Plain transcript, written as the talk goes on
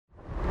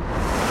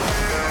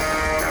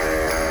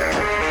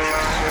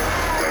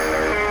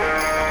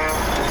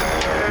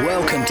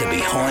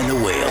Behind the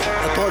Wheel,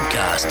 a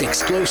podcast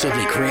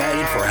exclusively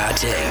created for our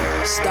team.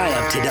 Stay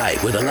up to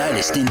date with the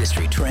latest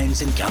industry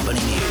trends and company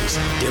news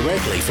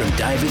directly from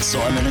David,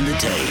 Simon and the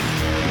team.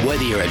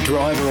 Whether you're a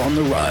driver on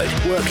the road,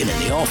 working in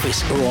the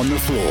office or on the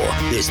floor,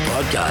 this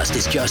podcast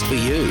is just for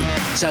you.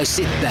 So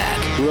sit back,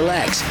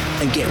 relax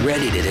and get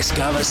ready to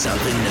discover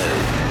something new.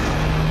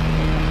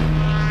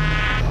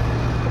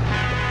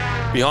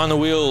 Behind the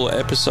Wheel,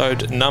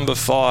 episode number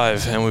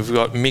 5, and we've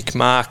got Mick,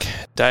 Mark,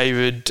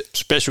 David,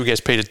 special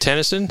guest Peter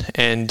Tennison,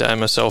 and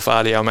myself,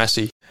 Artie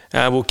Almasi.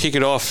 We'll kick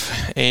it off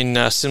in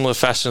a similar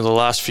fashion to the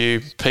last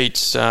few.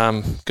 Pete's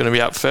going to be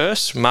up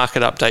first,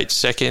 market update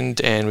second,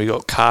 and we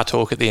got car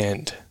talk at the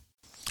end.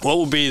 What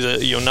would be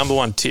your number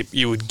one tip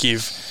you would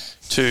give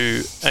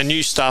to a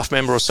new staff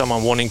member or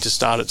someone wanting to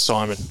start at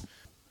Simon?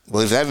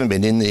 Well, if they haven't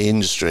been in the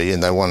industry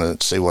and they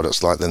want to see what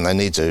it's like, then they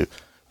need to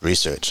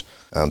research.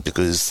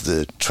 Because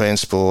the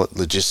transport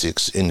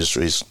logistics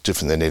industry is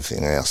different than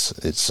everything else.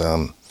 It's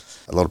a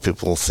lot of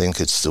people think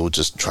it's still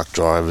just truck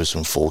drivers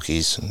and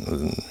forkies.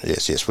 And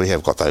yes, we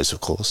have got those,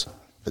 of course,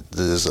 but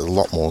there's a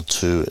lot more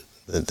to it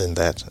than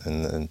that.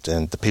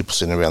 And the people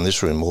sitting around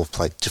this room all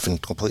play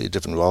completely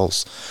different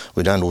roles.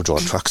 We don't all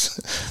drive trucks.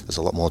 There's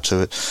a lot more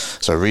to it.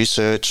 So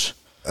research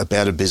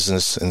about a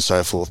business and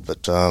so forth.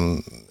 But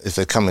if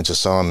they come into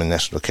Simon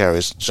National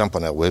Carriers, jump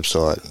on our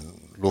website,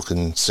 look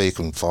and seek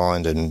and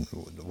find and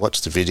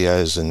watch the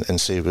videos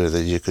and see whether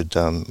you could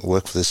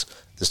work for this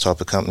type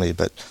of company.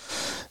 But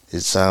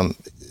it's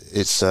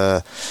there's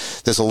a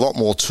lot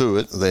more to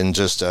it than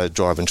just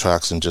driving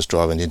trucks and just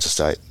driving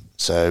interstate.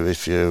 So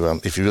if you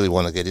really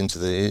want to get into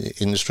the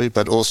industry,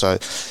 but also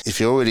if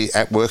you're already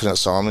working at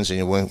Simon's and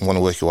you want to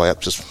work your way up,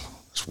 just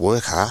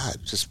work hard,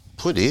 just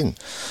put in,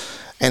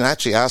 and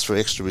actually ask for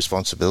extra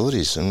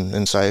responsibilities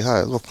and say,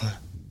 hey, look,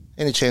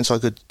 any chance I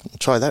could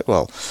try that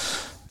role?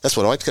 That's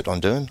what I kept on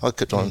doing. I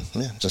kept on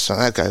just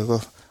saying, okay,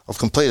 well, I've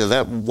completed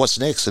that. What's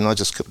next? And I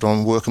just kept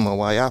on working my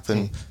way up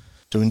and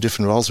doing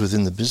different roles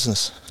within the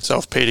business. So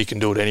if Peter can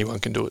do it, anyone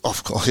can do it.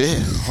 Of course,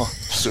 yeah. Oh,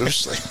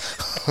 seriously.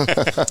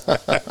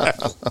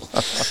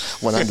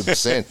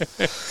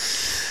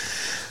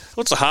 100%.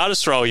 What's the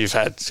hardest role you've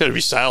had? It's got to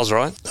be sales,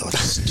 right? Oh,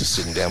 just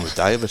sitting down with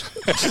David,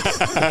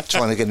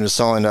 trying to get him to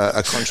sign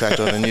a contract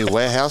on a new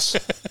warehouse.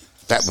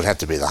 That would have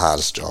to be the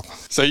hardest job.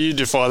 So you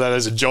define that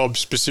as a job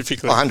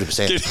specifically?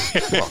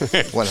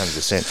 100%. Well,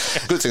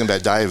 100%. Good thing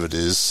about David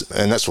is,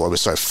 and that's why we're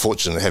so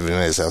fortunate to have him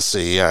as our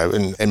CEO,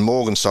 and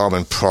Morgan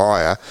Simon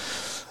prior,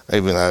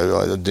 even though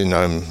I didn't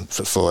know him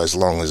for as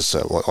long as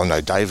I know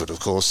David,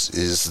 of course,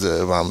 is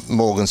the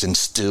Morgan's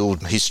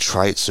instilled his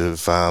traits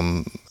of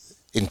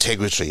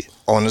integrity,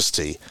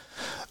 honesty,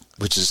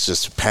 which is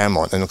just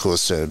paramount. And, of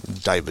course,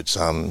 David's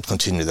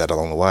continued that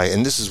along the way.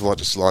 And this is what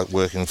it's like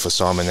working for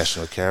Simon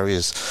National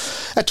Carriers.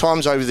 At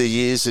times over the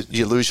years,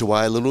 you lose your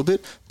way a little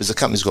bit because the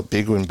company's got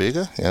bigger and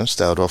bigger. You know,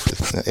 started off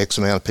with X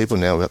amount of people,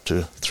 now we're up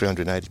to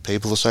 380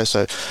 people or so.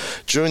 So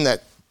during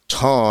that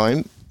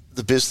time,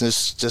 the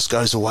business just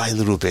goes away a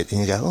little bit.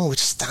 And you go, oh, we're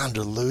just starting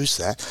to lose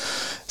that.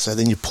 So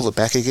then you pull it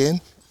back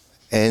again.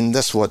 And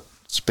that's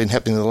what's been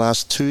happening in the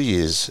last 2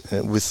 years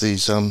with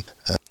these...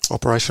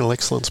 Operational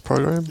Excellence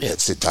Program? Yeah,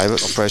 that's it,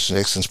 David. Operational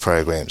Excellence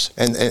Programs.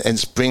 And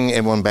it's bringing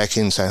everyone back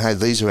in saying, hey,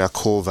 these are our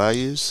core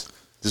values.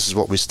 This is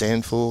what we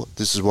stand for.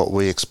 This is what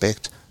we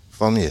expect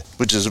from you,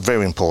 which is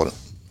very important.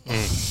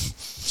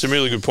 Some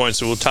really good points.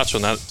 So we'll touch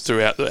on that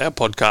throughout our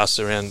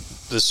podcasts around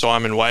the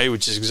Simon Way,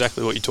 which is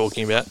exactly what you're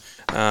talking about.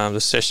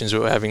 The sessions that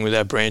we're having with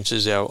our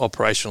branches, our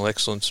Operational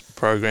Excellence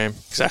Program,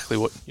 exactly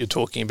what you're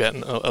talking about.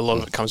 And a lot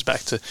of it comes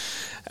back to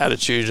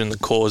attitude and the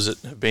cores that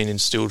have been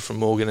instilled from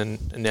Morgan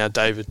and now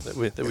David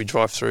that we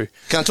drive through.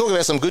 Can I talk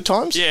about some good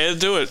times? Yeah,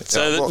 do it.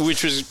 So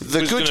which was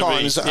the good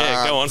times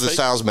are the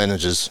sales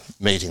managers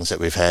meetings that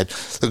we've had.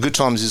 The good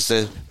times is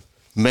the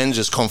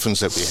managers conference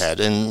that we had,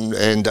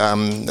 and a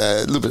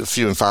little bit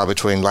few and far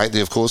between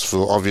lately, of course,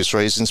 for obvious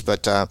reasons.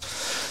 But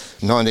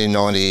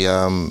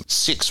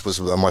 1996 was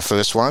my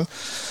first one.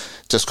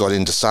 Just got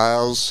into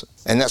sales,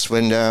 and that's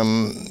when I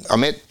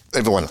met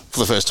everyone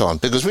for the first time,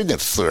 because we never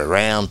flew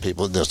around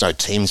people. There was no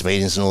Teams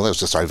meetings and all that. It was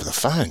just over the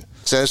phone.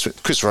 So that's when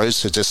Chris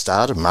Rose had just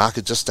started, Mark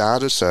had just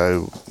started,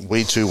 so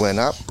we two went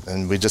up,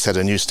 and we just had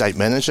a new state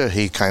manager.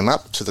 He came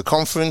up to the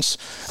conference,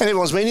 and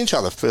everyone's meeting each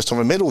other. First time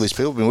I met all these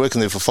people. Been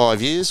working there for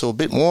 5 years or a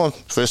bit more.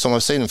 First time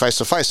I've seen them face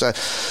to face. So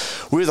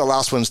we're the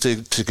last ones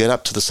to get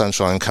up to the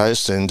Sunshine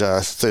Coast, and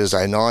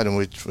Thursday night, and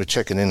we're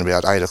checking in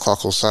about 8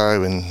 o'clock or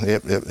so, and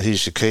yep,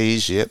 here's your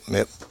keys, yep.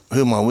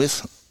 Who am I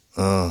with?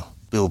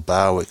 Bill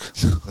Barwick.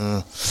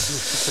 Okay,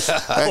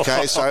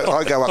 so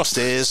I go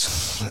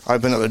upstairs,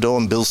 open up the door,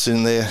 and Bill's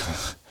sitting there.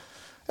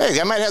 There you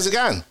go, mate, how's it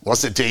going?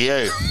 What's it to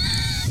you?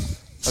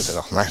 I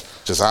said, oh, mate,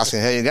 just asking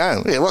how you're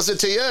going. Yeah, what's it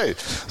to you? I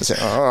said,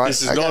 oh, all right.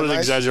 This is not an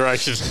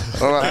exaggeration.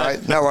 All right,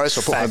 mate, no worries.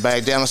 So I put my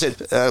bag down. I said,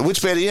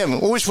 which bed are you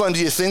having? Well, which one do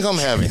you think I'm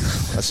having?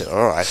 I said,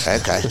 all right,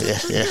 okay,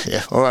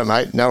 yeah. All right,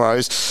 mate, no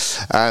worries.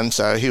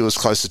 So he was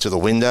closer to the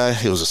window.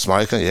 He was a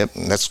smoker. Yep,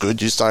 that's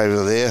good. You stay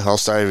over there. I'll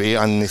stay over here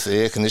underneath the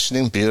air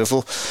conditioning.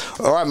 Beautiful.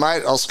 All right,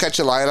 mate, I'll catch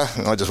you later.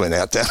 And I just went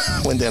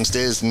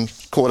downstairs and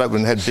caught up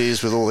and had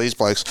beers with all these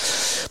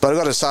blokes. But I've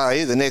got to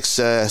say, the next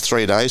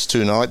 3 days,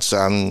 2 nights,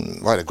 I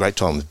had a great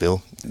time with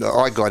Bill.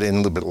 I got in a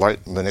little bit late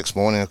the next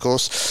morning, of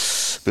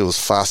course. Bill was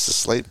fast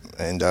asleep,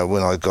 and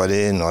when I got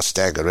in, I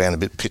staggered around a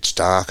bit, pitch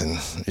dark, and,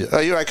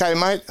 "Are you okay,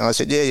 mate?" And I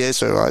said, yeah,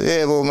 it's all right.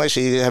 "Yeah, well, make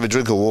sure you have a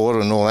drink of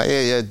water and all that."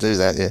 Yeah, do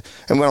that, yeah.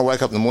 And when I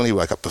woke up in the morning, he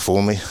woke up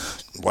before me.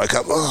 Woke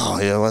up,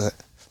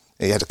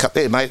 he had a cup.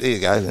 "There, mate, there you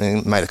go,"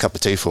 and he made a cup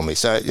of tea for me.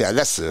 So, yeah,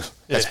 that's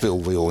Bill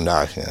we all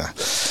know, you know.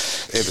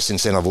 Ever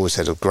since then, I've always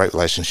had a great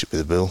relationship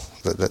with Bill.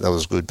 That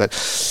was good. But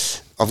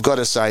I've got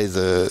to say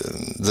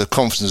the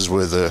conferences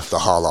were the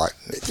highlight.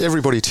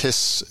 Everybody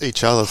tests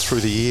each other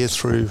through the year,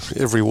 through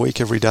every week,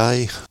 every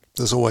day.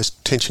 There's always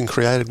tension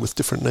created with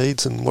different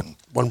needs, and what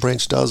one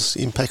branch does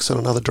impacts on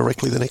another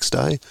directly the next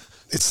day.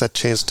 It's that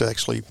chance to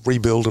actually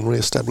rebuild and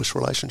re-establish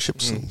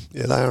relationships, and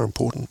they are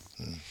important.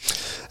 And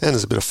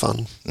there's a bit of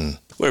fun.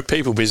 We're a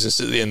people business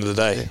at the end of the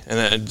day,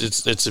 and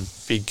it's a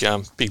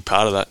big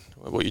part of that,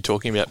 what you're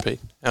talking about, Pete.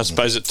 I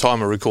suppose at the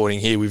time of recording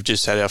here, we've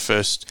just had our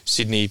first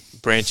Sydney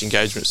branch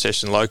engagement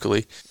session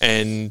locally,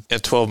 and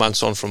 12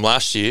 months on from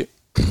last year,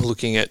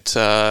 looking at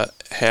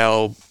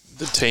how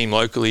the team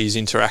locally is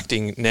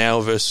interacting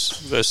now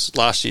versus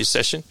last year's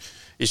session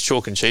is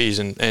chalk and cheese,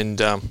 and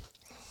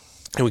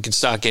we can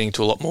start getting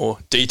to a lot more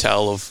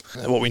detail of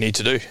what we need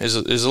to do.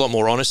 There's a lot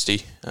more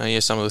honesty.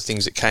 Some of the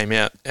things that came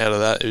out of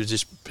that, it was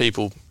just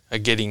people are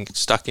getting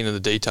stuck into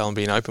the detail and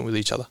being open with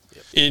each other.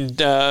 And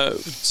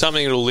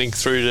something that will link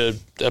through to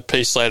a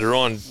piece later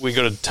on, we've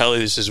got to tell you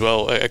this as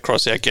well,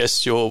 across our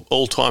guests, your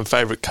all-time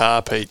favourite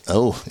car, Pete.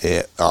 Oh,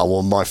 yeah.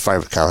 Well, my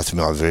favourite car, to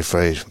me, my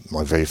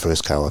very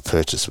first car I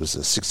purchased was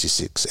a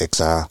 66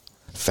 XR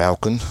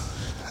Falcon,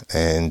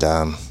 and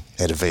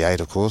had a V8,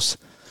 of course,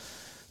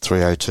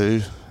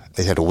 302.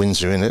 It had a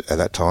Windsor in it at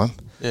that time.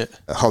 Yeah.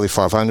 A Holly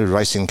 500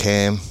 racing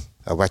cam,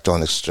 a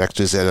whacked-on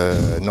extractors, had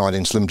a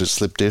 9-inch limited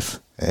slip diff,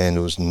 and it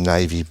was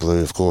navy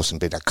blue, of course, and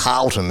been a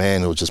Carlton,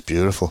 man. It was just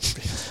beautiful.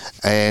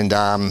 And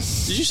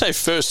did you say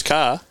first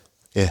car?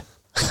 Yeah.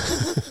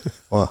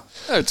 What?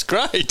 Oh, it's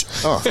great.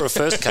 Oh. For a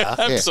first car.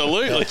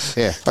 Absolutely.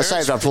 Yeah. I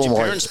saved up all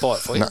my... Parents buy it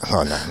for you? No.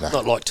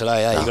 Not like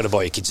today, You've got to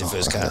buy your kids a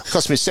first car. It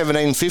cost me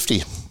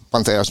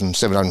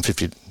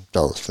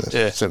 $1,750 for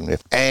 7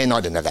 years. And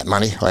I didn't have that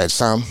money. I had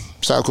some.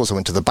 So, of course, I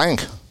went to the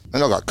bank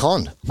and I got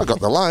conned. I got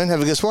the loan.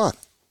 Have a guess what?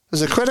 It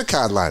was a credit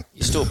card loan.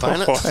 You're still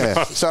paying it?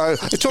 Yeah. So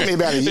it took me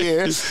about a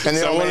year. And then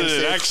so what did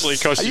it actually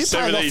cost you? Are you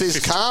paying off this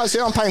car? I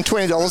said, I'm paying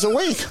 $20 a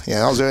week.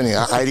 Yeah, I was earning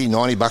 $80,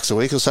 $90 a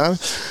week or so.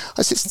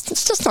 I said,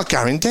 it's just not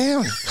going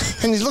down.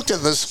 And he looked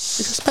at this.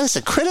 He goes, but it's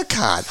a credit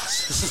card.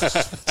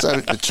 So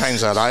it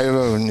changed that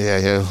over. And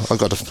I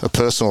got a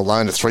personal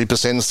loan at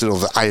 3% instead of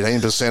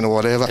 18% or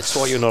whatever. That's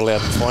why you're not allowed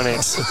to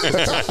finance.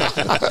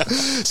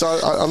 So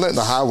I learned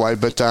the hard way.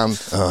 But,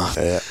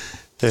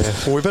 Yeah,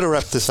 well, we better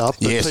wrap this up.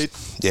 But Yes, Pete,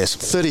 yes.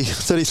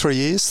 33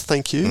 years,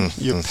 thank you.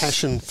 Your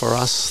passion for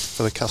us,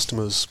 for the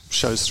customers,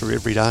 shows through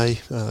every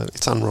day.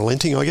 It's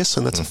unrelenting, I guess,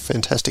 and that's a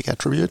fantastic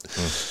attribute.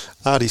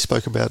 Artie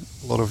spoke about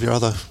a lot of your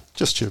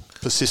your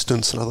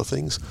persistence and other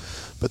things,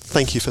 but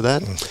thank you for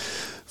that.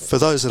 For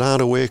those that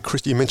aren't aware,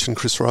 you mentioned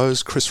Chris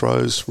Rose. Chris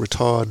Rose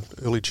retired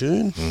early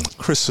June.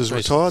 Chris has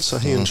retired, so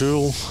he and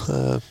Jewel,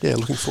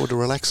 looking forward to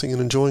relaxing and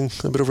enjoying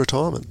a bit of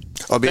retirement.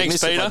 I'd be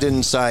remiss if I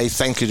didn't say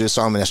thank you to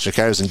Simon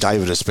Astrakaris and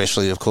David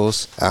especially, of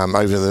course,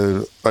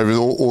 over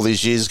all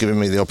these years, giving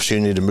me the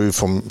opportunity to move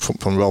from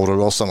role to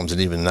role. Sometimes I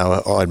didn't even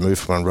know I'd moved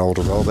from one role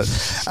to role, but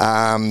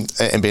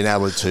and being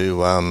able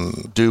to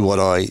do what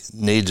I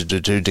needed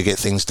to do to get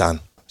things done.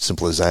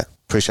 Simple as that.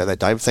 Appreciate that,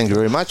 David. Thank you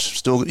very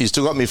much. You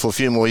still got me for a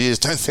few more years.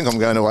 Don't think I'm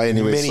going away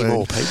anywhere soon. Many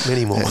more, Pete.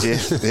 Many more.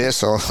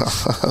 So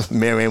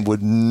Marianne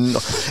would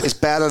not. It's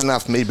bad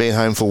enough me being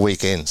home for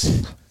weekends.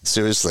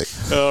 Seriously.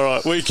 All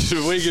right, we could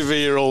be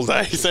here all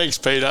day. Thanks,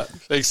 Peter.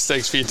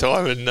 Thanks for your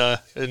time and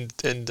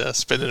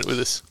spending it with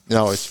us.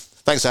 No worries.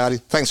 Thanks, Artie.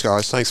 Thanks,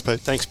 guys. Thanks,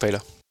 Pete. Thanks, Peter.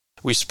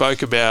 We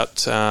spoke about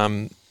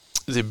the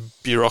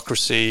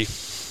bureaucracy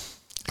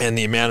and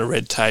the amount of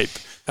red tape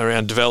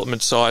around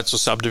development sites or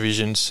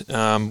subdivisions,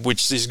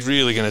 which is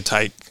really going to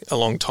take a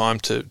long time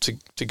to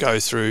go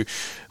through.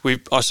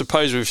 I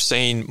suppose we've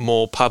seen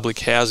more public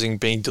housing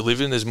being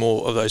delivered. There's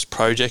more of those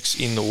projects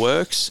in the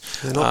works.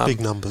 They're not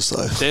big numbers,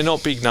 though. They're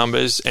not big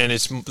numbers, and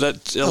it's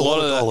that a lot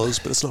of dollars,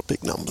 but it's not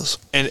big numbers.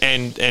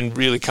 And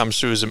really comes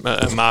through as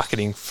a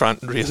marketing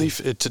front, really,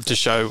 to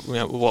show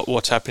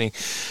what's happening.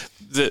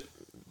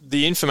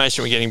 The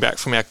information we're getting back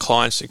from our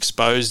clients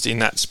exposed in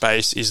that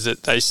space is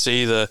that they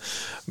see the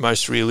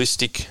most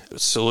realistic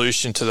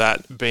solution to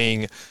that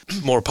being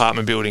more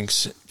apartment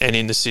buildings and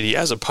in the city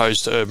as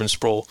opposed to urban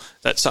sprawl.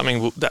 That's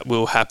something that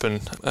will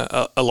happen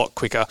a lot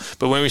quicker.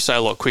 But when we say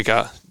a lot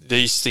quicker,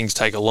 these things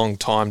take a long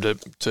time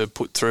to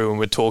put through, and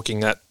we're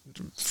talking that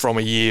from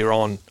a year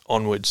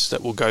onwards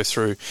that will go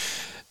through.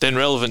 Then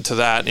relevant to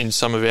that, in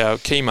some of our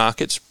key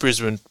markets,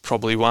 Brisbane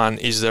probably one,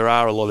 is there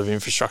are a lot of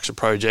infrastructure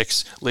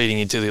projects leading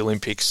into the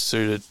Olympics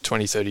through to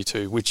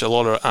 2032, which a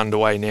lot are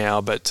underway now,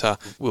 but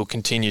will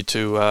continue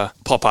to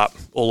pop up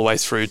all the way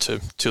through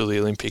to the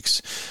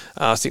Olympics.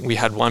 I think we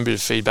had one bit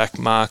of feedback,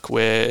 Mark,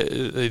 where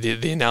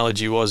the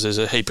analogy was there's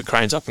a heap of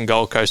cranes up in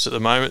Gold Coast at the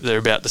moment. They're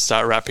about to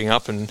start wrapping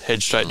up and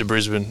head straight to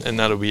Brisbane, and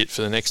that'll be it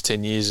for the next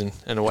 10 years, and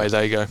away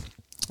they go.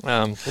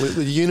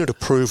 The unit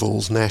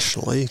approvals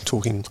nationally,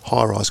 talking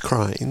high-rise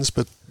cranes,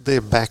 but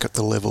they're back at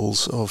the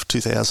levels of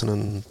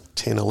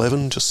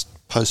 2010-11, just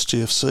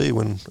post-GFC,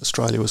 when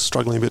Australia was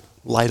struggling a bit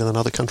later than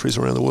other countries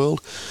around the world,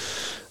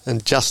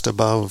 and just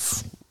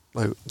above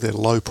their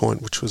low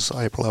point, which was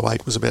April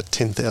 2008, was about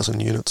 10,000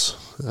 units.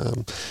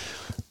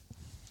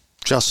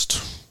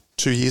 Just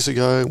 2 years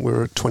ago, we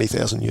were at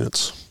 20,000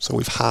 units, so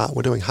we're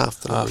doing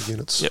half the number of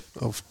units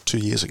of 2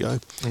 years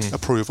ago,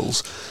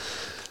 approvals.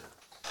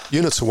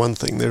 Units are one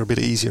thing, they're a bit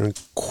easier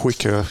and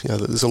quicker.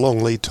 There's a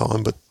long lead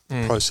time, but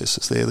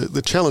processes there.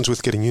 The challenge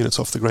with getting units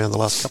off the ground the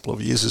last couple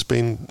of years has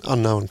been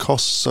unknown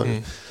costs,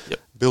 so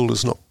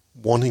builders not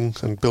wanting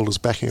and builders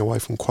backing away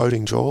from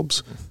quoting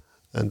jobs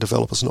and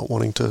developers not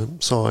wanting to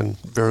sign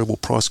variable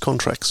price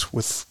contracts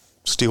with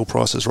steel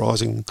prices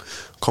rising,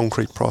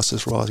 concrete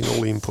prices rising,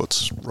 all the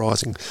inputs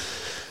rising.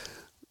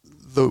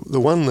 The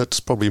one that's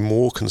probably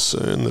more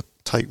concern that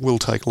will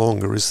take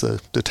longer is the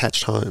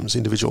detached homes,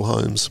 individual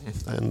homes,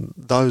 and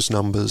those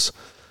numbers,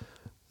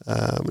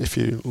 if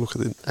you look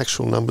at the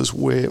actual numbers,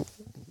 we're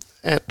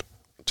at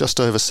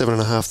just over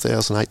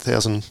 7,500,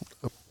 8,000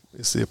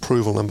 is the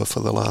approval number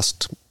for the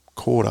last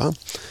quarter.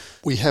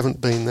 We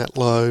haven't been that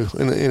low,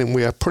 and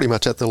we are pretty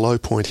much at the low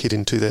point hit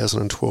in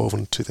 2012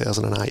 and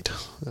 2008,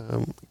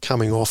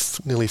 coming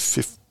off nearly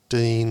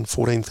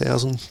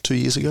 14,000 2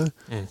 years ago,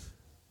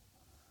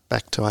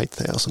 back to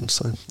 8,000.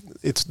 So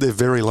they're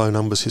very low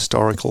numbers,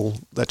 historical.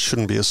 That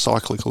shouldn't be as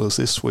cyclical as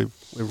this. We've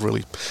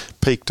really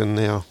peaked and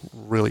now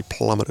really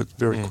plummeted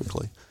very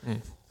quickly.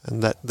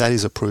 And that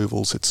is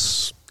approvals.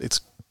 It's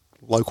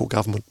local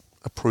government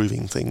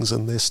approving things,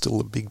 and there's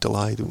still a big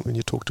delay when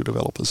you talk to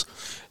developers.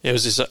 Yeah,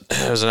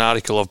 there was an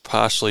article I've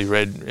partially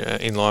read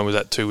in line with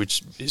that too,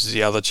 which is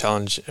the other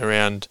challenge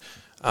around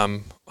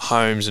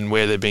homes and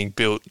where they're being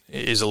built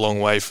is a long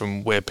way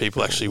from where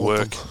people actually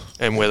work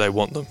and where they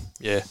want them.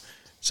 Yeah.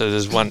 So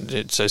there's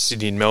so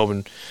Sydney and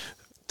Melbourne,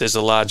 there's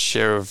a large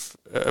share of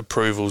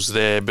approvals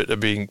there, but are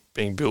being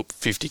built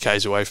 50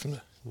 k's away from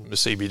the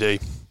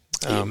CBD.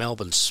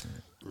 Melbourne's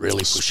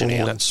really pushing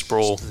out. That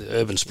sprawl. The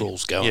urban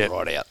sprawl's going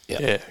right out.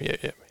 Yeah,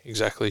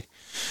 exactly.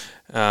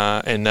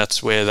 And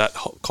that's where that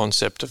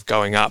concept of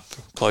going up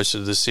closer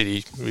to the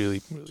city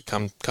really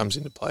comes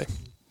into play.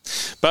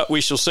 But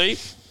we shall see.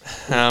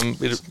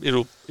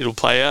 It'll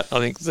play out. I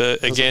think the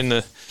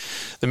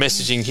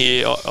messaging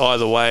here,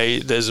 either way,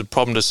 there's a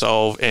problem to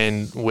solve,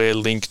 and we're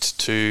linked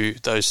to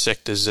those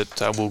sectors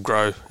that will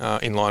grow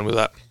in line with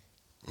that.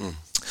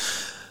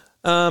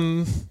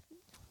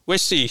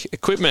 Westy,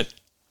 equipment.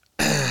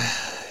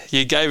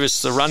 You gave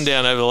us the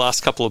rundown over the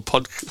last couple of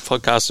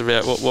podcasts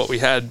about what we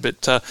had,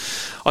 but I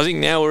think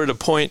now we're at a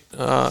point,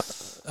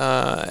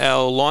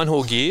 our line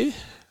haul gear,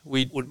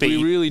 we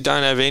really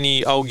don't have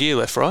any old gear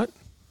left, right?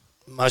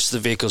 Most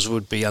of the vehicles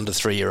would be under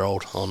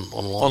 3-year-old on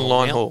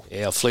line haul.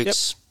 Yeah, our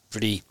fleet's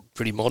pretty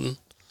modern.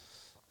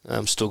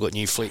 Still got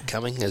new fleet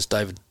coming, as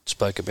David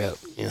spoke about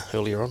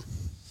earlier on.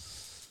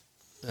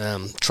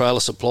 Trailer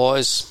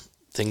supplies,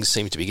 things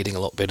seem to be getting a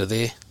lot better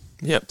there.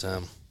 Yep.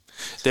 But,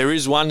 there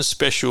is one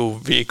special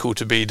vehicle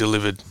to be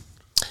delivered.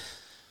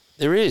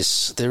 There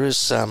is. I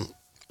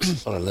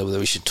don't know whether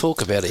we should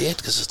talk about it yet,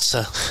 because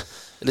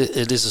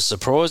it is a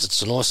surprise.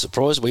 It's a nice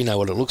surprise. We know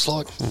what it looks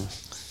like.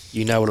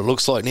 You know what it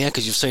looks like now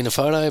because you've seen a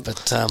photo,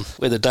 but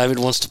whether David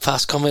wants to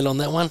pass comment on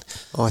that one.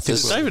 I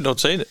think David not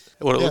seen it,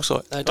 what it looks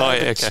like. No,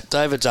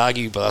 David's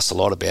argued with us a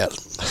lot about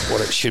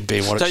what it should be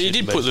and what it shouldn't be. So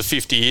you did put the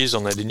 50 years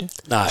on there, didn't you?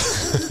 No,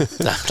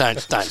 don't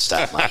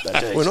start, mate.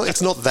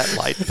 It's not that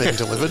late being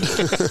delivered.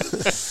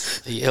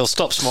 He'll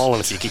stop smiling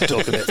if you keep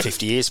talking about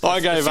 50 years. I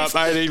gave up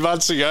 18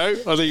 months ago.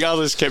 I think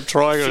others kept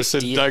trying, and I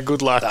said, no,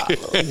 good luck.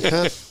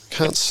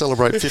 Can't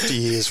celebrate 50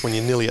 years when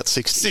you're nearly at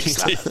 60.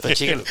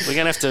 But we're going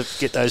to have to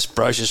get those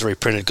brochures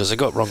reprinted because they've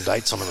got wrong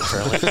dates on them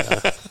apparently.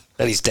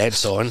 That his dad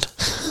signed.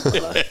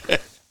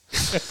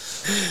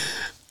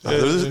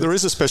 There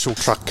is a special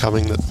truck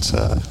coming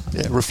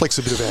that reflects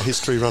a bit of our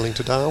history running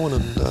to Darwin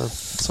and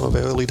some of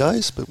our early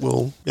days, but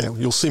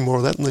you'll see more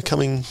of that in the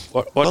coming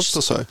months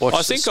or so.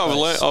 I think I've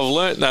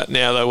learnt that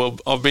now, though. Well,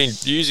 I've been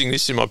using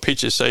this in my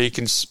pictures, so you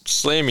can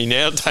slam me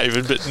now,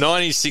 David, but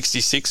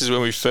 1966 is when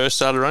we first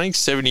started running,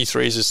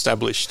 73 is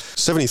established.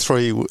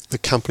 73, the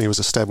company was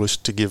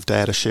established to give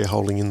Dad a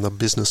shareholding in the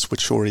business,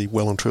 which already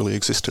well and truly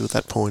existed at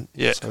that point.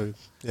 Yeah. So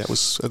it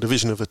was a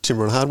division of a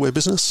timber and hardware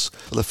business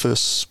for the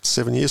first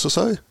 7 years or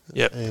so.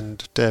 Yep.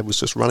 And Dad was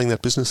just running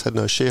that business, had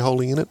no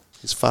shareholding in it.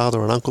 His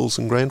father and uncles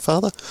and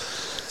grandfather.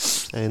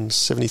 And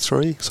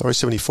 74,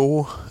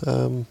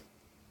 there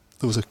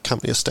was a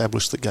company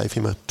established that gave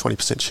him a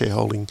 20%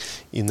 shareholding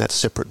in that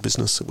separate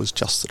business. It was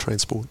just the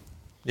transport.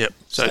 Yep.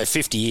 So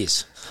 50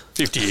 years.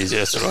 50 years, yeah,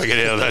 that's what I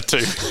get out of that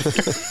too.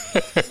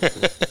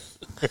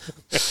 I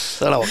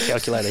don't know what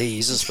calculator he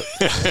uses, but...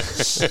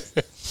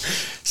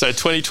 So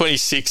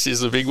 2026 is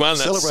the big one.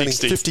 That's Celebrating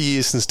 60. 50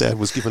 years since Dad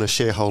was given a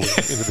shareholding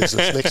in the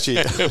business next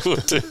year.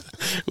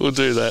 We'll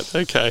do that.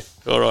 Okay.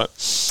 All right.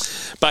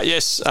 But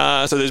yes,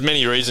 so there's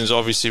many reasons,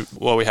 obviously,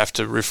 why we have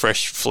to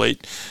refresh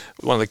fleet.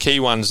 One of the key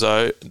ones,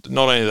 though,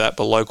 not only that,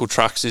 but local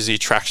trucks is the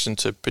attraction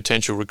to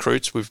potential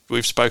recruits.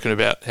 We've spoken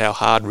about how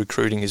hard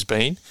recruiting has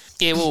been.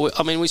 Yeah, well,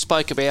 I mean, we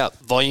spoke about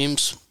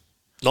volumes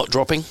not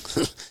dropping.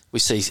 We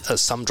see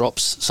some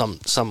drops,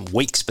 some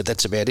weeks, but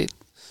that's about it.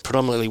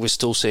 Predominantly, we're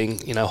still seeing,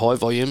 high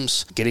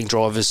volumes. Getting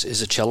drivers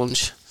is a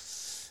challenge.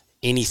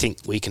 Anything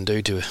we can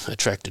do to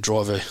attract a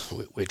driver,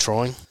 we're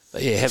trying.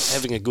 But yeah,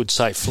 having a good,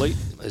 safe fleet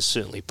is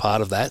certainly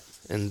part of that,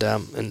 and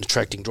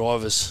attracting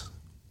drivers,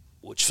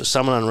 which for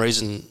some unknown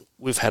reason,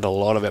 we've had a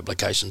lot of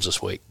applications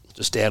this week,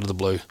 just out of the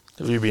blue.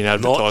 Have you been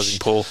advertising,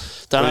 Paul?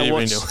 Don't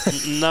know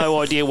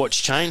no idea what's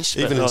changed.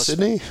 Even in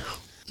Sydney?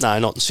 No,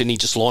 not in Sydney,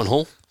 just line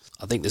haul.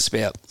 I think there's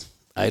about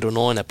 8 or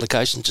 9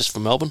 applications just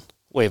from Melbourne.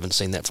 We haven't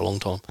seen that for a long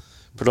time.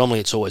 Predominantly,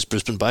 it's always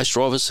Brisbane-based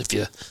drivers,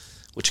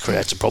 which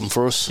creates a problem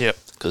for us. Yep.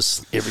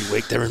 Because every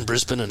week they're in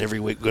Brisbane, and every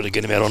week we've got to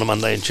get them out on a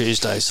Monday and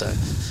Tuesday. So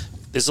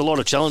there's a lot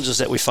of challenges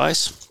that we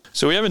face.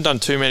 So we haven't done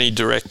too many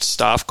direct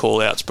staff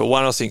call-outs, but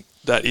one I think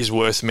that is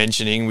worth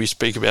mentioning, we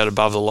speak about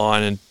above the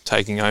line and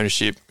taking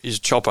ownership, is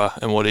Chopper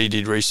and what he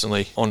did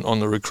recently on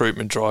the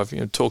recruitment drive.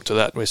 Talk to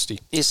that, Westy.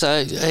 Yeah,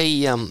 so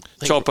he...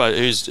 Chopper,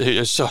 who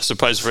I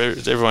suppose for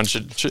everyone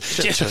should...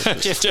 Jeff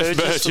Burgess, for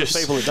the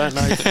people that don't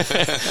know.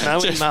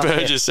 Jeff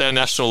Burgess, our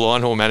national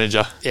line haul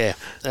manager. Yeah,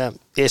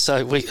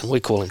 so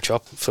we call him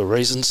Chop for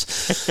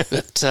reasons.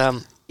 But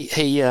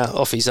he,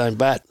 off his own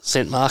bat,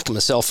 sent Mark and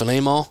myself an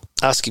email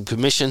asking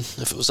permission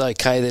if it was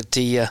okay that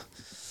he...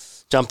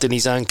 jumped in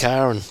his own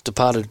car and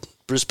departed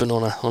Brisbane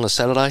on a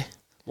Saturday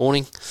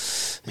morning,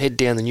 head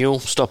down the Newell,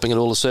 stopping at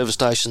all the service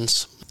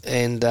stations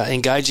and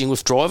engaging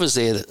with drivers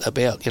there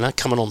about,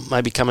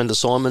 coming to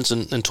Simon's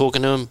and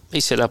talking to them. He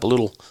set up a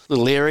little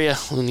area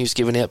and he was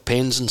giving out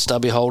pens and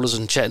stubby holders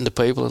and chatting to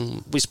people,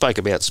 and we spoke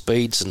about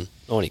speeds and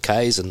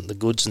 90Ks and the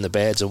goods and the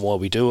bads and why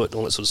we do it and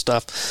all that sort of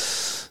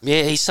stuff.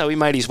 Yeah, so he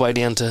made his way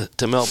down to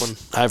Melbourne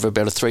over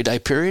about a 3-day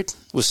period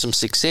with some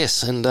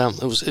success, and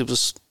it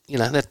was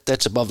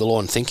that's above the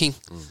line thinking.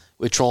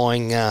 We're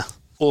trying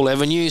all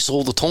avenues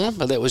all the time,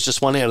 but that was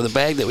just one out of the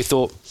bag that we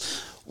thought,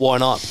 why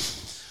not?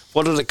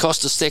 What did it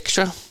cost us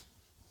extra?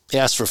 He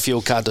asked for a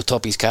fuel card to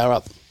top his car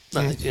up.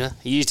 He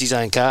used his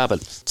own car,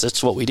 but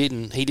that's what we did,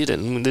 and he did it,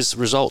 and there's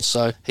the results.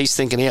 So he's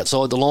thinking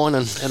outside the line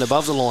and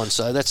above the line.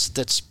 So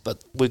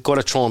but we've got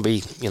to try and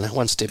be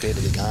one step ahead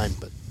of the game.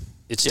 But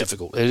it's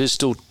difficult. It is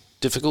still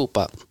difficult,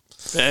 but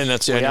and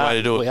that's the only way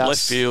to do it. Left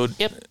field.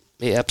 Yep.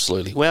 Yeah,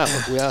 absolutely. We are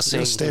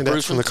seeing stand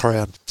out from the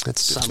crowd.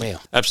 That's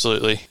somehow.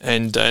 Absolutely,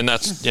 and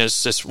that's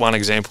it's just one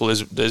example.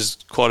 There's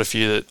quite a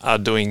few that are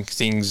doing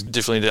things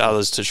differently to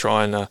others to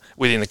try and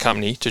within the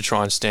company to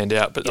try and stand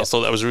out. But I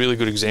thought that was a really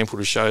good example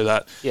to show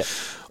that. Yeah.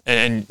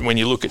 And when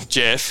you look at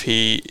Jeff,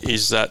 he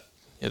is that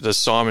the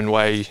Simon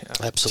way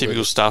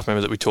typical staff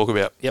member that we talk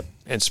about. Yep.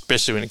 And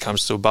especially when it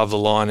comes to above the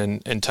line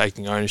and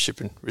taking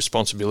ownership and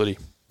responsibility.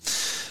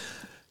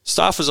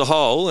 Staff as a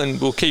whole,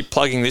 and we'll keep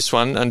plugging this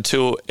one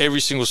until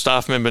every single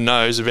staff member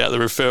knows about the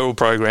referral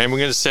program. We're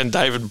going to send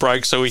David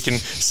Broke so we can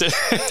make sure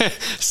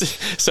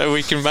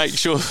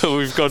that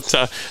we've got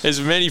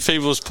as many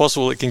people as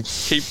possible that can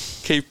keep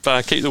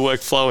the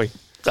work flowing.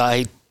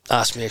 He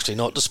asked me actually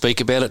not to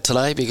speak about it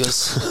today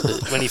because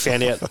when he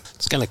found out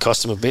it's going to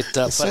cost him a bit.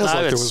 It sounds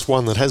like there was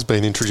one that has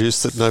been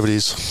introduced that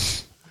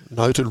nobody's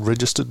noted,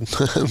 registered,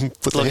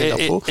 put their hand up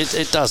for.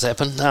 It does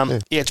happen.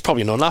 It's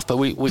probably not enough, but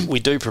we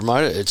do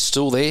promote it. It's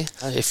still there.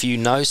 If you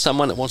know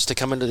someone that wants to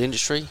come into the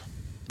industry,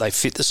 they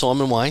fit the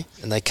Simon way,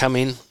 and they come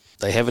in,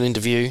 they have an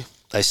interview,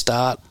 they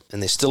start,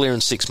 and they're still here in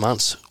 6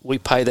 months, we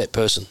pay that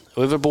person.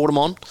 Whoever brought them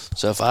on.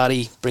 So if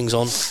Artie brings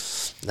on...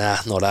 Nah,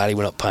 not Artie,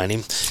 we're not paying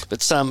him.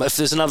 But if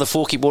there's another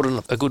forky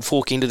brought a good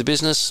forky into the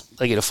business,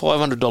 they get a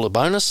 $500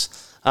 bonus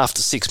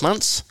after 6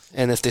 months,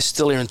 and if they're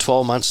still here in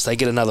 12 months, they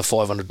get another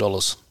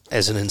 $500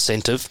 as an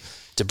incentive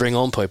to bring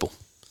on people.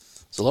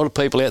 There's a lot of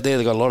people out there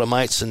that got a lot of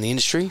mates in the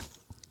industry,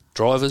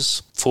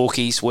 drivers,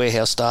 forkies,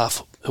 warehouse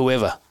staff,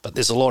 whoever. But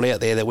there's a lot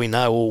out there that we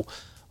know.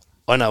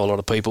 I know a lot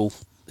of people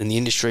in the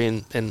industry,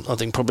 and I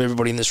think probably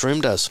everybody in this room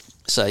does.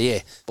 So yeah,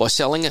 by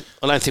selling it,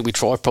 I don't think we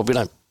try. Probably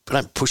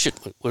don't push it.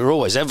 We're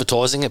always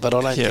advertising it, but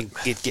I don't think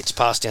it gets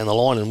passed down the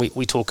line. And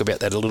we talk about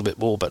that a little bit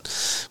more. But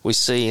we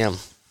see.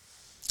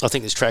 I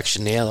think there's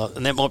traction now,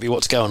 and that might be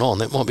what's going on.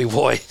 That might be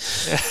why.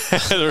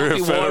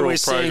 We're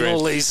seeing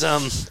all these.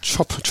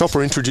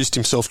 Chopper introduced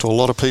himself to a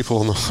lot of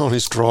people on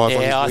his drive.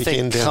 Yeah, on his I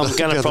think I'm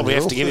going to probably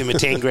have to give him a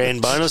 10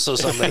 grand bonus or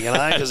something.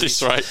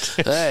 That's right.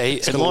 Hey,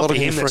 it might be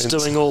him that's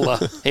doing all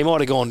the. He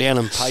might have gone down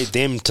and paid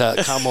them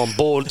to come on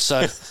board.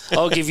 So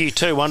I'll give you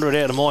 200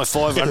 out of my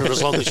 500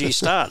 as long as you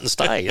start and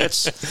stay.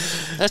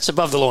 That's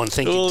above the line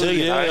thinking too.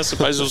 Yeah, I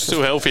suppose it'll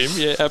still help him.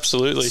 Yeah,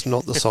 absolutely. It's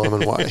not the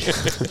Simon way.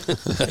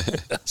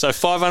 So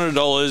 $500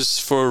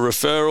 $500 for a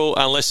referral.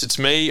 Unless it's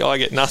me, I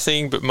get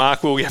nothing, but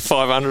Mark will get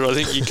 500. I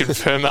think you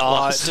confirmed that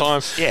last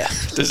time. Yeah.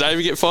 Does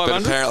David get 500?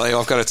 But apparently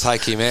I've got to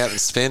take him out and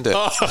spend it.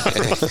 Oh,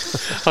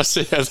 I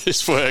see how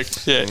this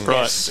works. Yeah,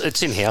 right.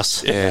 It's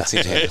in-house. Yeah, it's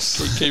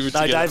in-house. Keep it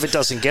No, together. David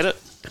doesn't get it.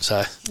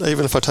 So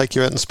Even if I take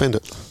you out and spend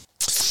it.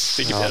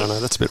 Think I about don't it. know,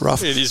 that's a bit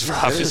rough. It is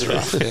rough, isn't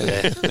it?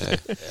 yeah.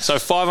 So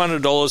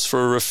 $500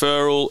 for a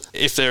referral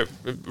if they're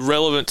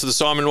relevant to the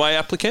Simon Way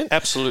applicant,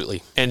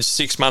 Absolutely. and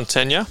 6-month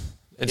tenure.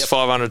 It's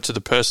Yep. $500 to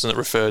the person that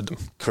referred them.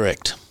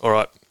 Correct. All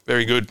right,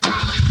 very good.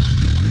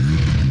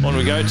 On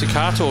we go to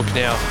car talk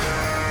now.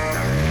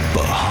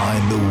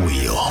 Behind the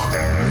wheel.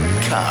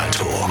 Car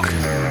talk.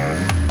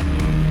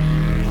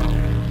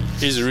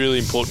 Here's a really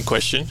important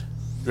question.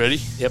 Ready?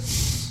 Yep.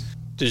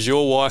 Does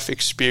your wife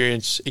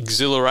experience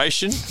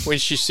exhilaration when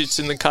she sits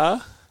in the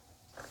car?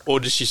 Or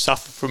does she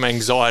suffer from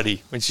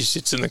anxiety when she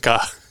sits in the car?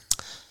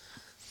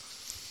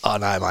 Oh,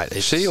 no,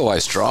 mate. She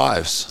always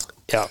drives.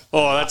 Yeah.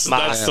 Oh, that's the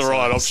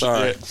right option.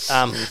 Sorry.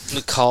 Yeah.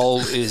 Nicole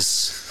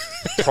is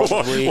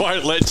probably...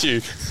 Won't let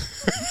you.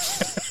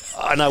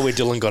 I know where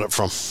Dylan got it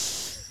from.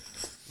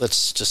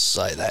 Let's just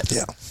say that.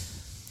 Yeah.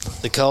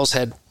 Nicole's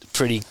had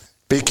pretty...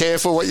 Be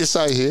careful what you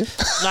say here.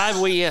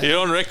 No, we... You're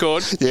on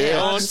record. Yeah.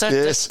 I understand.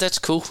 Yes. That's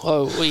cool.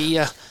 Oh, we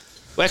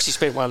actually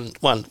spent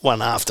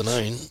one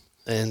afternoon,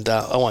 and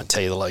I won't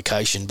tell you the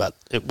location, but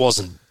it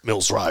wasn't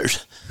Mills Road.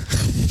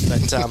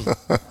 But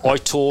I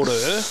taught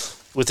her,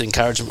 with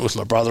encouragement with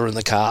my brother in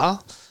the car,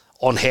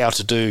 on how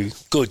to do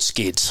good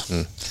skids.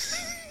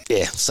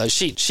 Yeah, so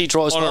she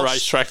drives On a miles.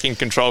 racetrack in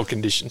controlled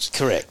conditions.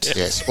 Correct.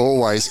 Yes,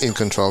 always in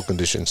controlled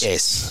conditions.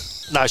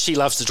 Yes. No, she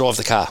loves to drive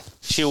the car.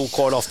 She'll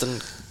quite often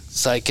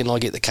say, "Can I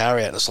get the car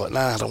out?" And it's like,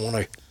 "Nah, I don't want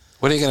to."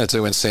 What are you going to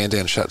do when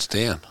Sandown shuts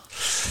down?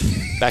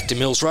 Back to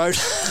Mills Road.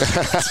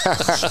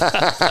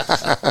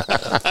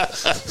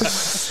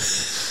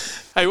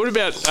 Hey, what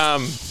about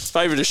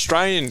favourite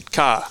Australian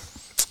car?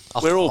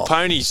 We're all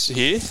ponies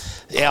here.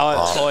 Yeah,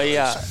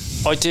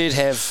 I did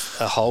have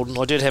a Holden.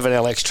 I did have an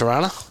LX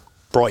Tirana,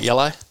 bright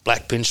yellow,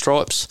 black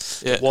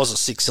pinstripes. Yeah. It was a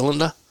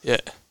 6-cylinder. Yeah.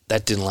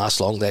 That didn't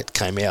last long. That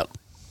came out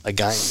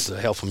again with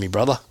the help of my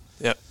brother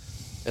Yep.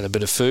 and a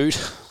bit of food,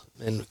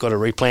 and got a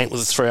replant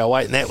with a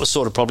 308. And that was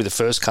sort of probably the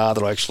first car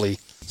that I actually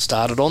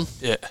started on.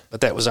 Yeah.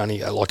 But that was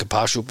only like a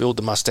partial build.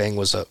 The Mustang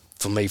was a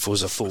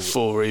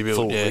full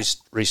rebuild. Yeah.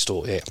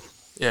 restore. Yeah.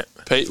 Yeah.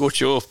 Pete,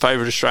 what's your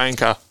favourite Australian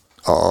car?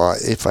 Oh,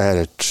 if I had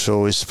a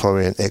choice,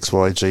 probably an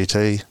XY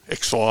GT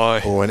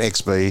XY. or an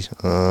XB.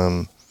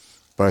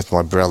 Both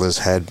my brothers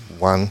had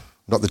one,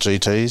 not the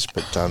GTs,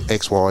 but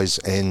XYs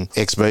and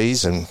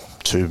XBs, and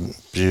two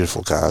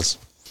beautiful cars.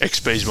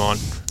 XB's mine.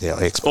 Yeah,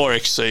 XB. Or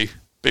XC.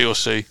 B or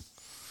C.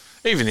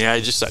 Even the A,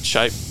 just that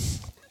shape.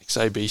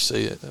 XA, B,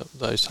 C,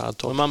 those hard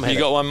tops. My mum had You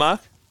got one,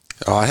 Mark?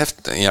 Oh, I have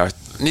to,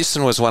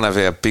 Nissan was one of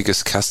our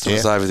biggest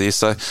customers over there,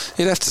 so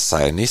you'd have to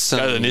say a Nissan.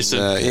 Go to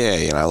Nissan.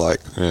 Yeah,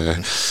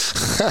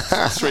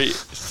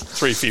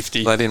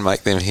 350. they didn't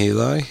make them here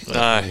though. No. You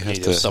have Yeah,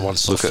 to someone look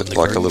softened at the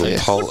like a group little there.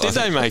 pole. What did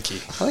they make you?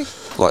 I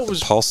think like the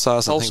was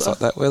Pulsars and things Pulsar? like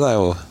that. Were they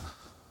or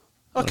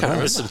I can't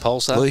remember. Nissan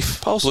Pulsar.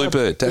 Leaf, Pulsar,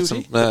 Bluebird? That's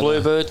Beauty? The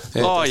Bluebird.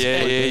 Oh,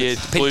 yeah.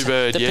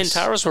 Bluebird, The yes.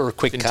 Pintaras were a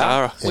quick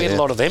car. Pintara. We had a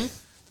lot of them.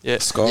 Yeah.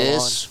 Skyline.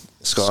 Yes.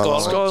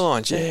 Skyline.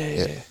 Skylines,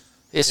 yeah.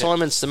 Yeah,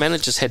 Simon's the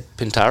managers had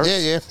Pintaras.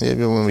 Yeah.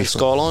 When we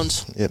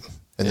Skylines. Yep.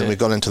 And then Yeah. we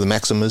got into the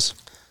Maximas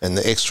and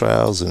the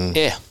X-Trails and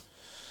Yeah.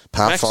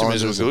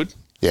 Pathfinders. Maximas were good.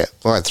 Yeah.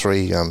 I had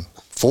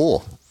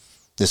four.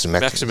 This is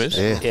Maximas?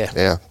 Yeah. Yeah.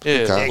 Yeah. Yeah,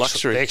 Good car.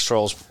 luxury. The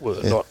X-Trails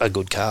were not a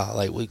good car.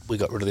 We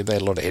got rid of them. They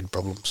had a lot of head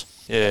problems.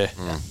 Yeah.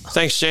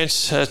 Thanks,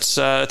 gents. That's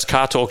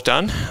car talk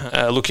done.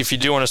 Look, if you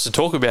do want us to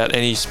talk about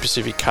any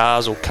specific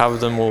cars or cover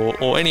them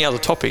or any other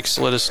topics,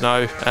 let us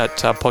know at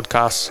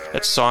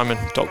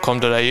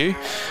podcasts@simon.com.au.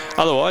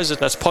 Otherwise,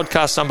 that's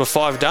podcast number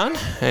 5 done,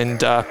 and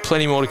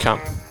plenty more to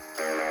come.